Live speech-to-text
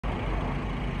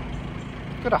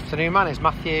Good afternoon, my name is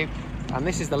Matthew and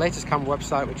this is the latest camera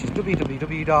website, which is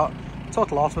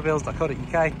www.totalautomobiles.co.uk.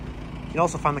 You can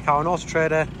also find the car on Auto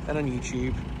Trader and on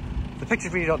YouTube. The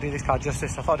pictures really don't do this car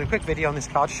justice, so I thought I'd do a quick video on this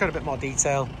car, just showing a bit more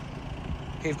detail.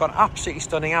 Okay, you've got an absolutely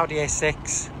stunning Audi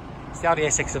A6. It's the Audi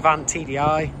A6 Avant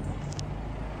TDI.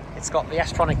 It's got the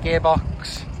S-tronic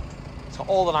gearbox. It's got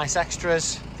all the nice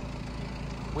extras.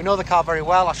 We know the car very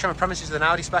well. I'll show my premises with an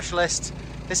Audi specialist.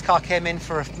 This car came in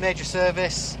for a major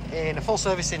service, a full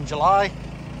service in July.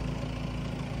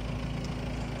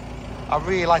 I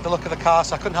really like the look of the car,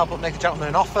 so I couldn't help but make the gentleman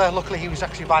an offer. Luckily, he was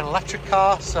actually buying an electric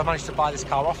car, so I managed to buy this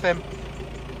car off him.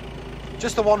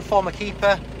 Just the one former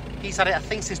keeper. He's had it, I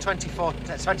think, since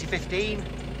 2015.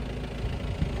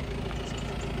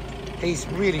 He's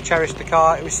really cherished the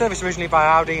car. It was serviced originally by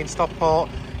Audi in Stockport,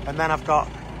 and then I've got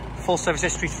full service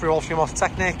history through Automobiles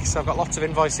Ltd, so I've got lots of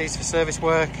invoices for service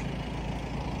work.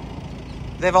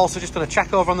 They've also just done a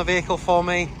check over on the vehicle for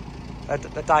me, a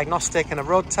diagnostic and a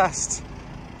road test.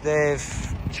 They've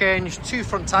changed 2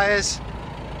 front tyres.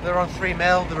 They're on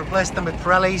 3mm. They replaced them with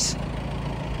Pirellis.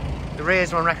 The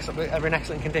rears are in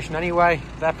excellent condition anyway.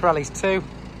 They're Pirellis too.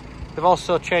 They've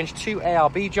also changed 2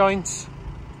 ARB joints.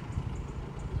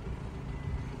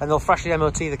 And they'll freshly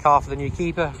MOT the car for the new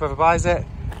keeper, if whoever buys it.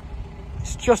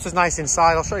 It's just as nice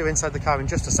inside. I'll show you inside the car in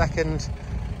just a second.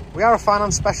 We are a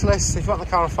finance specialist. If you want the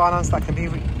car on finance, that can be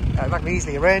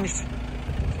easily arranged.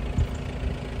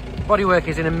 Bodywork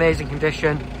is in amazing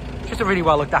condition. It's just a really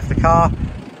well looked after car.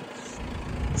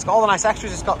 It's got all the nice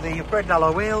extras. It's got the upgraded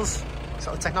alloy wheels. It's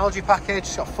got the technology package.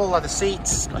 It's got full leather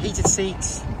seats. It's got heated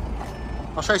seats.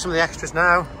 I'll show you some of the extras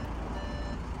now.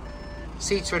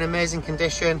 Seats are in amazing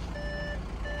condition.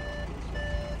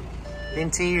 The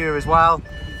interior as well.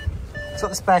 It's got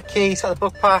the spare key. It's got the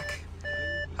book pack.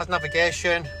 Has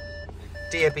navigation.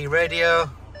 DAB radio.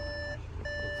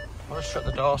 I'll just shut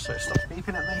the door so it stops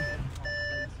beeping at me.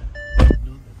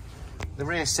 The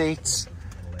rear seats,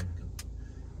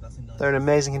 they're in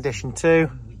amazing condition too.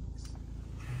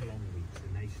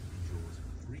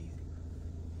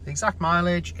 The exact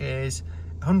mileage is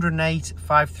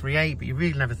 108,538, but you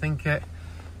really never think it.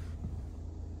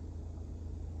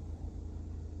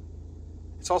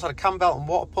 It's also had a cam belt and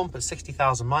water pump at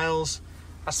 60,000 miles.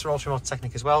 That's through Automobiles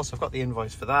Ltd as well, so I've got the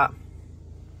invoice for that.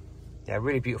 Yeah,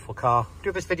 really beautiful car.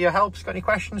 If this video helps, got any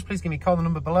questions, please give me a call on the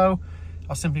number below,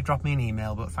 or simply drop me an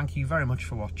email. But thank you very much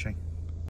for watching.